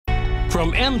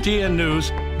From MTN News,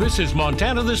 this is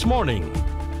Montana This Morning.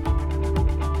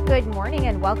 Good morning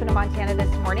and welcome to Montana This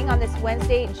Morning on this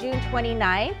Wednesday, June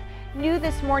 29th. New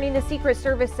this morning, the Secret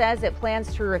Service says it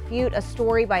plans to refute a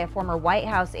story by a former White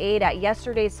House aide at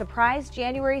yesterday's surprise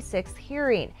January 6th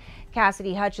hearing.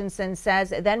 Cassidy Hutchinson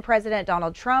says then President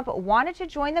Donald Trump wanted to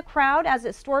join the crowd as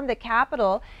it stormed the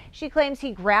Capitol. She claims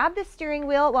he grabbed the steering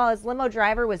wheel while his limo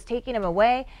driver was taking him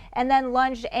away and then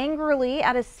lunged angrily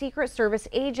at a Secret Service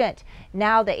agent.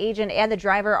 Now the agent and the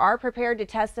driver are prepared to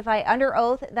testify under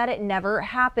oath that it never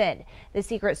happened. The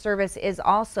Secret Service is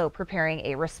also preparing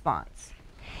a response.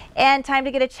 And time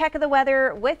to get a check of the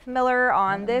weather with Miller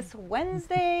on this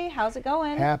Wednesday. How's it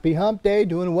going? Happy hump day.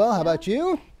 Doing well. How about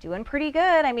you? Doing pretty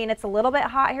good. I mean, it's a little bit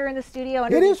hot here in the studio.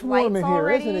 It is warm in here,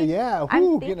 isn't it? Yeah.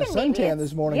 Ooh, getting a suntan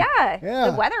this morning.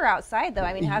 Yeah. The weather outside, though,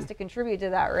 I mean, has to contribute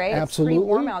to that, right? Absolutely. It's pretty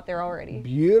warm out there already.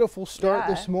 Beautiful start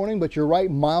this morning, but you're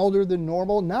right, milder than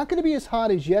normal. Not going to be as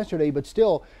hot as yesterday, but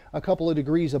still a couple of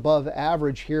degrees above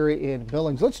average here in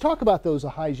Billings. Let's talk about those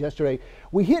highs yesterday.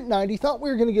 We hit 90, thought we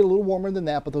were going to get a little warmer than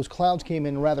that, but those clouds came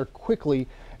in rather quickly.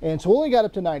 And so we only got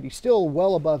up to 90, still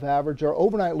well above average. Our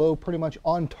overnight low pretty much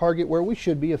on target where we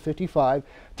should be, of 55.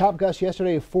 Top gust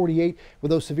yesterday of 48. With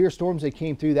those severe storms that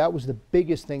came through, that was the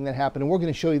biggest thing that happened. And we're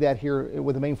going to show you that here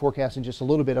with the main forecast in just a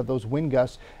little bit of those wind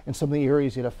gusts and some of the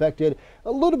areas it affected.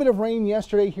 A little bit of rain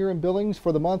yesterday here in Billings.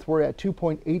 For the month, we're at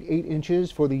 2.88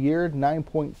 inches. For the year,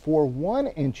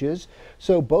 9.41 inches.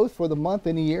 So both for the month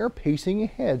and the year, pacing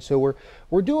ahead. So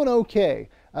we're doing okay.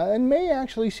 And may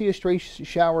actually see a stray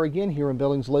shower again here in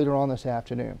Billings later on this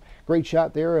afternoon. Great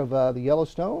shot there of the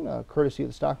Yellowstone, courtesy of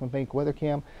the Stockman Bank Weather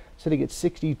Cam. Sitting at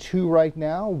 62 right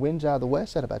now. Winds out of the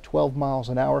west at about 12 miles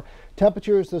an hour.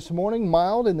 Temperatures this morning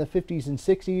mild in the 50s and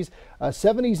 60s,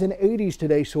 70s and 80s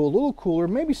today, so a little cooler.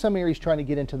 Maybe some areas trying to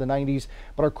get into the 90s,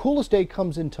 but our coolest day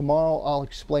comes in tomorrow. I'll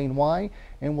explain why,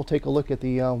 and we'll take a look at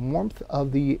the warmth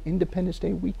of the Independence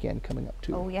Day weekend coming up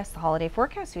too. Oh yes, the holiday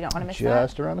forecast. We don't want to miss that.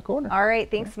 Just around the corner. All right,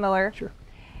 thanks, Miller. Sure.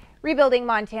 Rebuilding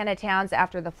Montana towns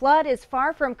after the flood is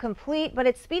far from complete, but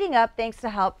it's speeding up thanks to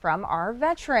help from our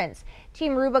veterans.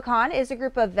 Team Rubicon is a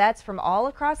group of vets from all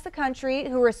across the country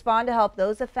who respond to help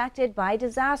those affected by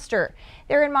disaster.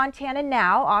 They're in Montana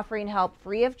now, offering help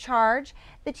free of charge.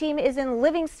 The team is in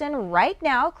Livingston right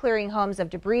now, clearing homes of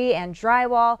debris and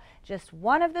drywall, just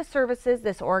one of the services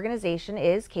this organization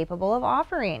is capable of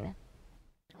offering.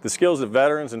 The skills that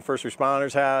veterans and first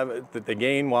responders have, that they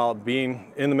gain while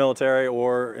being in the military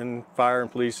or in fire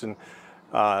and police and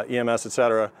EMS,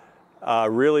 etc.,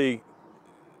 really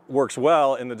works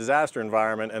well in the disaster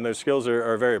environment, and those skills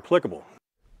are very applicable.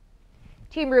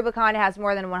 Team Rubicon has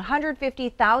more than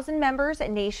 150,000 members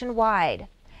nationwide.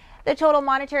 The total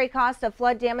monetary cost of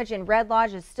flood damage in Red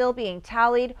Lodge is still being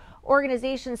tallied.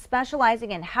 Organizations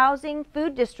specializing in housing,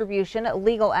 food distribution,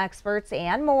 legal experts,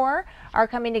 and more are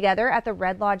coming together at the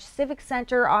Red Lodge Civic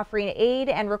Center, offering aid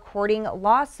and recording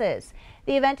losses.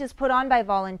 The event is put on by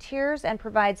volunteers and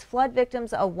provides flood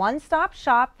victims a one-stop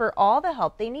shop for all the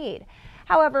help they need.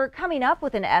 However, coming up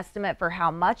with an estimate for how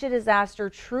much a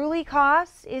disaster truly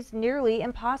costs is nearly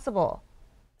impossible.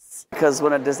 Because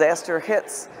when a disaster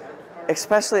hits,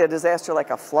 especially a disaster like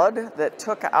a flood that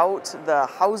took out the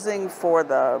housing for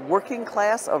the working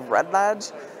class of Red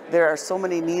Lodge, there are so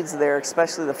many needs there,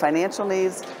 especially the financial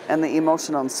needs and the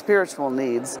emotional and spiritual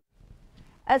needs.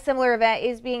 A similar event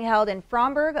is being held in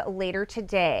Fromberg later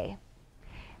today.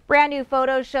 Brand new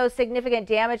photos show significant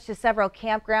damage to several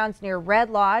campgrounds near Red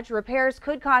Lodge. Repairs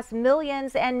could cost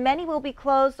millions and many will be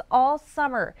closed all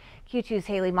summer. Q2's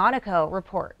Haley Monaco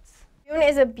reports. June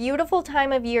is a beautiful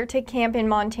time of year to camp in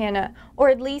Montana, or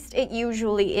at least it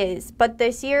usually is. But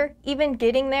this year, even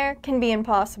getting there can be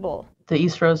impossible. The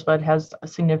East Rosebud has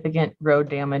significant road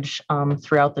damage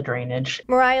throughout the drainage.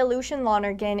 Mariah Lucian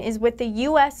Lonergan is with the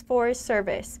U.S. Forest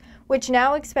Service, which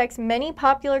now expects many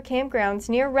popular campgrounds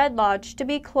near Red Lodge to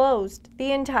be closed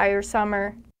the entire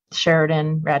summer.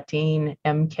 Sheridan, Rattine,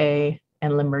 MK,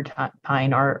 and Limber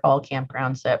Pine are all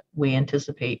campgrounds that we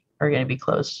anticipate are going to be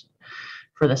closed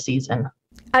for the season.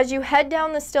 As you head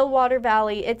down the Stillwater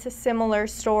Valley, it's a similar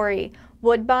story.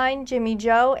 Woodbine, Jimmy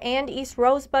Joe, and East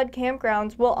Rosebud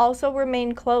campgrounds will also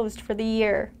remain closed for the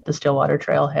year. The Stillwater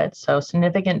Trailhead, so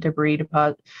significant debris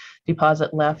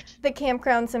deposit left. The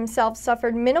campgrounds themselves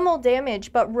suffered minimal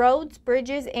damage, but roads,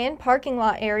 bridges, and parking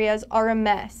lot areas are a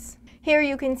mess. Here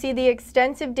you can see the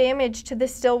extensive damage to the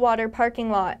Stillwater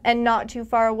parking lot, and not too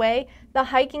far away, the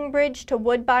hiking bridge to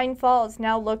Woodbine Falls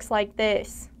now looks like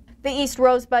this. The East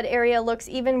Rosebud area looks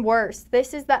even worse.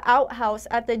 This is the outhouse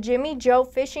at the Jimmy Joe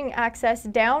fishing access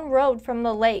down road from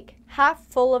the lake, half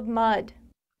full of mud.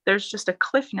 there's just a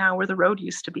cliff now where the road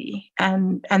used to be.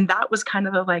 And that was kind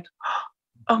of the like,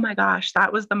 oh my gosh,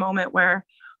 that was the moment where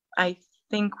I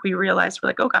think we realized, we're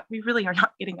like, oh God, we really are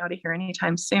not getting out of here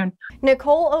anytime soon.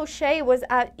 Nicole O'Shea was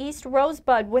at East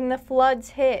Rosebud when the floods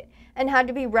hit and had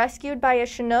to be rescued by a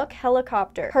Chinook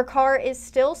helicopter. Her car is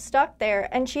still stuck there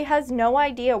and she has no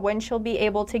idea when she'll be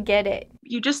able to get it.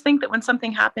 You just think that when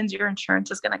something happens, your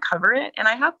insurance is going to cover it. And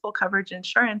I have full coverage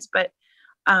insurance, but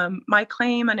my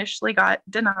claim initially got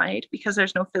denied because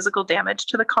there's no physical damage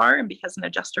to the car and because an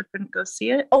adjuster couldn't go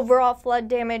see it. Overall flood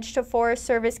damage to Forest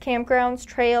Service campgrounds,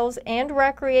 trails, and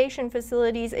recreation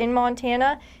facilities in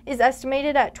Montana is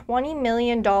estimated at $20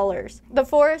 million. The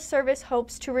Forest Service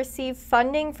hopes to receive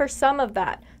funding for some of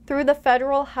that through the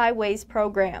Federal Highways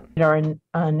Program. Our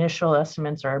initial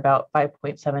estimates are about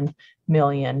 $5.7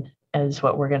 million. Is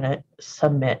what we're going to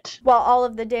submit. While all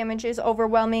of the damage is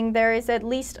overwhelming, there is at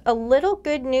least a little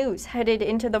good news headed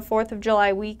into the 4th of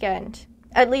July weekend.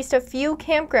 At least a few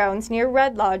campgrounds near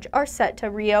Red Lodge are set to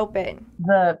reopen.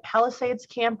 The Palisades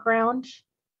campground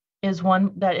is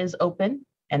one that is open,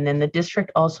 and then the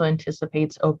district also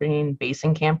anticipates opening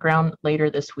Basin Campground later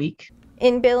this week.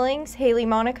 In Billings, Haley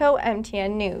Monaco,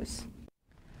 MTN News.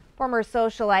 Former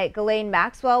socialite Ghislaine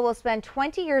Maxwell will spend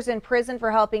 20 years in prison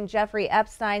for helping Jeffrey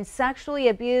Epstein sexually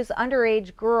abuse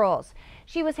underage girls.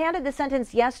 She was handed the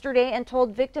sentence yesterday and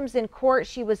told victims in court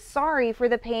she was sorry for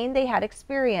the pain they had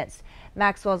experienced.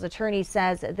 Maxwell's attorney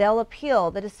says they'll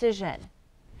appeal the decision.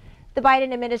 The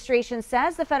Biden administration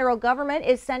says the federal government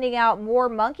is sending out more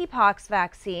monkeypox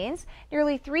vaccines,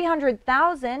 nearly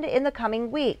 300,000 in the coming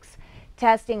weeks.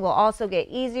 Testing will also get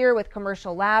easier with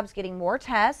commercial labs getting more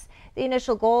tests. The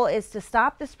initial goal is to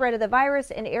stop the spread of the virus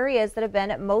in areas that have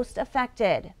been most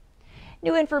affected.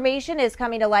 New information is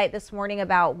coming to light this morning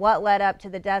about what led up to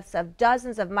the deaths of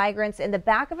dozens of migrants in the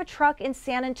back of a truck in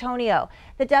San Antonio.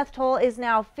 The death toll is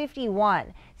now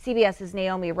 51. CBS's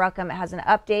Naomi Ruckham has an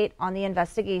update on the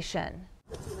investigation.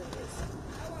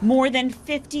 More than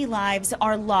 50 lives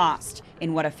are lost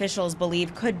in what officials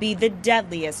believe could be the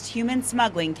deadliest human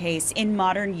smuggling case in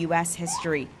modern U.S.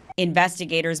 history.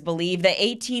 Investigators believe the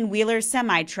 18-wheeler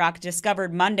semi-truck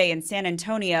discovered Monday in San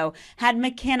Antonio had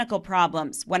mechanical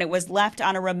problems when it was left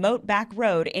on a remote back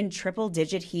road in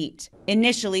triple-digit heat.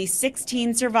 Initially,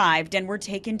 16 survived and were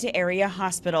taken to area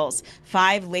hospitals.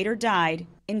 5 later died,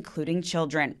 including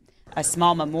children. A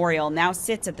small memorial now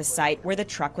sits at the site where the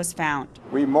truck was found.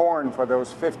 We mourn for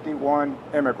those 51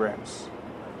 immigrants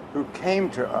who came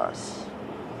to us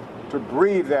to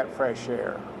breathe that fresh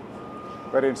air,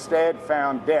 but instead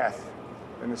found death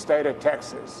in the state of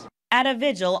Texas. At a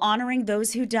vigil honoring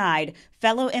those who died,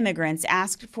 fellow immigrants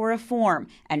asked for a form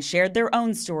and shared their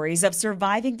own stories of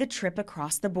surviving the trip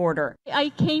across the border.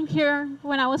 I came here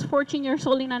when I was 14 years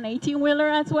old in an 18-wheeler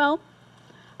as well,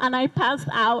 and I passed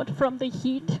out from the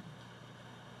heat.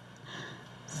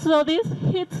 So this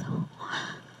hits.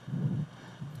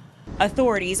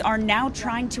 Authorities are now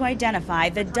trying to identify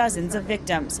the dozens of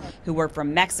victims who were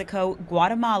from Mexico,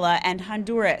 Guatemala, and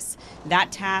Honduras.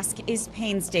 That task is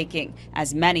painstaking,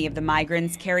 as many of the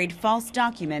migrants carried false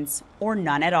documents or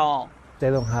none at all. They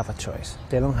don't have a choice.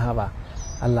 They don't have a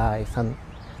life, and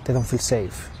they don't feel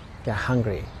safe. They're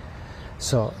hungry.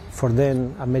 So for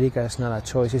them, America is not a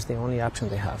choice. It's the only option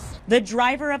they have. The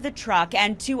driver of the truck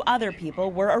and 2 other people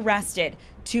were arrested.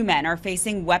 2 men are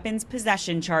facing weapons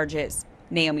possession charges.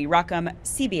 Naomi Ruckham,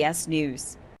 CBS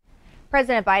News.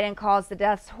 President Biden calls the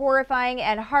deaths horrifying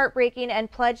and heartbreaking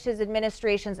and pledged his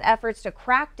administration's efforts to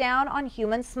crack down on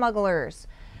human smugglers.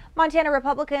 Montana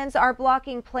Republicans are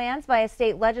blocking plans by a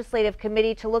state legislative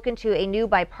committee to look into a new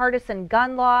bipartisan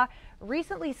gun law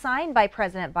recently signed by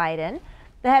President Biden.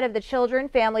 The head of the Children,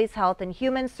 Families, Health, and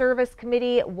Human Service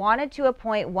Committee wanted to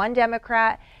appoint 1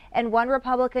 Democrat and 1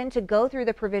 Republican to go through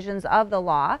the provisions of the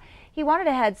law. He wanted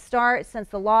a head start since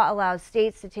the law allows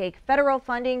states to take federal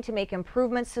funding to make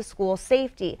improvements to school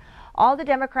safety. All the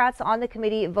Democrats on the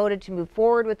committee voted to move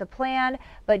forward with the plan,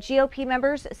 but GOP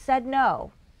members said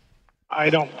no. I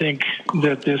don't think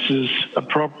that this is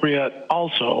appropriate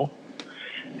also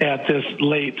at this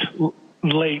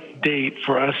late date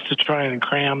for us to try and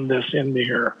cram this into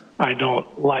here. I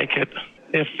don't like it.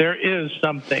 If there is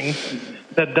something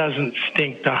that doesn't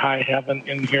stink to high heaven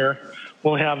in here,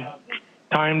 we'll have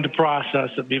time to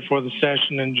process it before the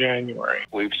session in January.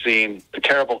 We've seen the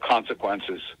terrible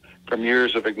consequences from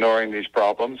years of ignoring these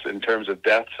problems in terms of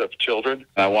deaths of children.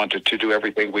 I wanted to do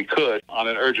everything we could on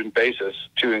an urgent basis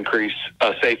to increase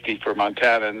safety for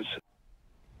Montanans.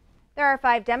 There are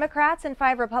 5 Democrats and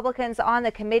 5 Republicans on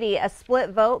the committee. A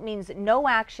split vote means no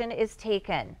action is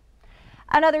taken.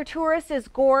 Another tourist is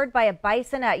gored by a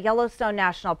bison at Yellowstone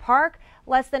National Park.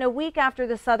 Less than a week after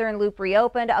the Southern Loop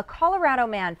reopened, a Colorado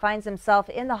man finds himself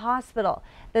in the hospital.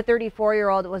 The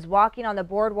 34-year-old was walking on the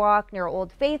boardwalk near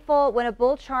Old Faithful when a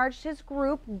bull charged his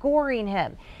group, goring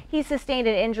him. He sustained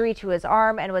an injury to his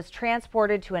arm and was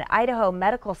transported to an Idaho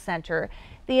medical center.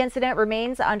 The incident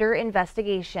remains under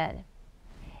investigation.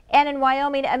 And in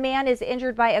Wyoming, a man is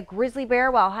injured by a grizzly bear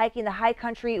while hiking the high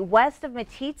country west of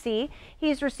Meeteetse.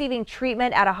 He's receiving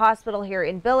treatment at a hospital here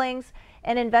in Billings.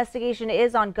 An investigation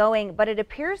is ongoing, but it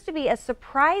appears to be a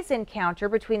surprise encounter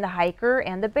between the hiker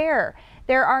and the bear.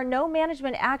 There are no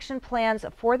management action plans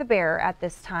for the bear at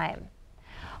this time.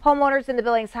 Homeowners in the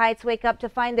Billings Heights wake up to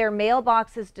find their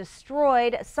mailboxes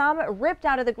destroyed, some ripped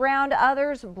out of the ground,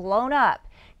 others blown up.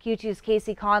 Q2's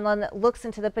Casey Conlon looks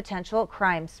into the potential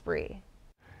crime spree.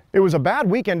 It was a bad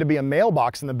weekend to be a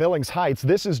mailbox in the Billings Heights.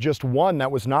 This is just one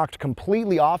that was knocked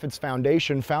completely off its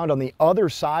foundation, found on the other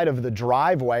side of the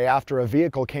driveway after a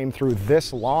vehicle came through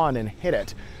this lawn and hit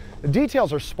it. The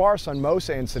details are sparse on most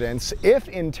incidents. If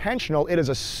intentional, it is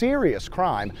a serious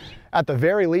crime. At the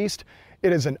very least,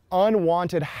 it is an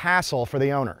unwanted hassle for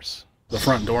the owners. The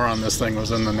front door on this thing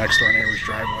was in the next door neighbor's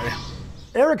driveway.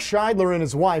 Eric Scheidler and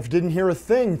his wife didn't hear a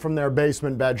thing from their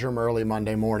basement bedroom early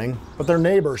Monday morning, but their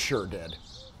neighbors sure did.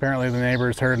 Apparently the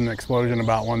neighbors heard an explosion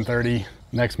about 1:30.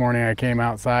 Next morning I came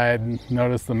outside and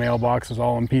noticed the mailbox was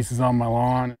all in pieces on my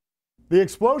lawn. The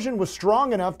explosion was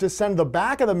strong enough to send the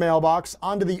back of the mailbox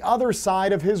onto the other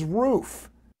side of his roof.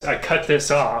 I cut this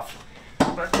off,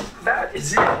 but that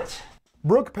is it.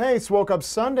 Brooke Pace woke up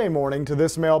Sunday morning to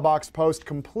this mailbox post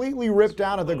completely ripped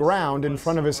out of the ground in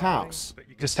front of his house.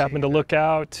 Just happened to look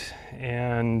out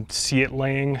and see it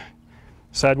laying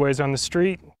sideways on the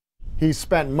street. He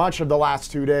spent much of the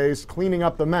last 2 days cleaning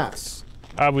up the mess.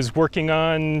 I was working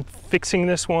on fixing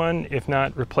this one, if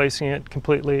not replacing it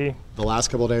completely. The last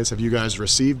couple of days, have you guys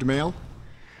received mail?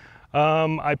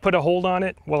 I put a hold on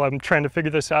it while I'm trying to figure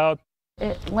this out.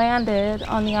 It landed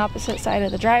on the opposite side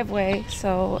of the driveway,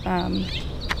 so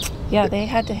yeah, they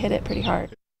had to hit it pretty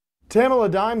hard. Tamala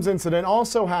Dimes incident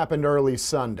also happened early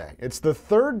Sunday. It's the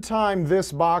third time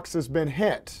this box has been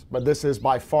hit, but this is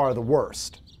by far the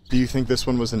worst. Do you think this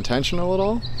one was intentional at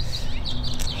all?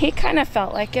 He kind of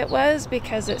felt like it was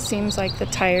because it seems like the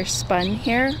tire spun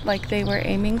here, like they were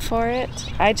aiming for it.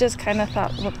 I just kind of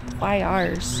thought, well, why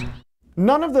ours?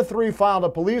 None of the three filed a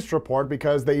police report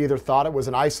because they either thought it was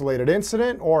an isolated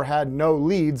incident or had no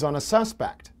leads on a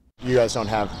suspect. You guys don't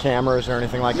have cameras or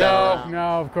anything like that?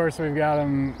 No, of course we've got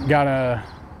them in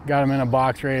a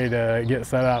box ready to get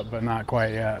set up, but not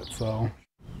quite yet, so.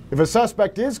 If a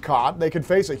suspect is caught, they could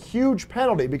face a huge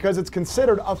penalty because it's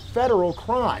considered a federal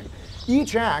crime.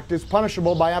 Each act is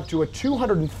punishable by up to a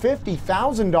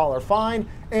 $250,000 fine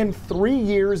and 3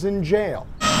 years in jail.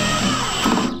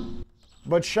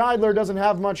 But Scheidler doesn't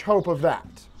have much hope of that.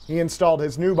 He installed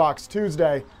his new box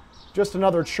Tuesday, just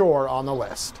another chore on the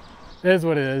list. It is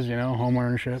what it is, you know, home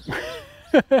ownership.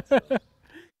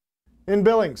 In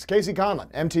Billings, Casey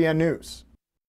Conlon, MTN News.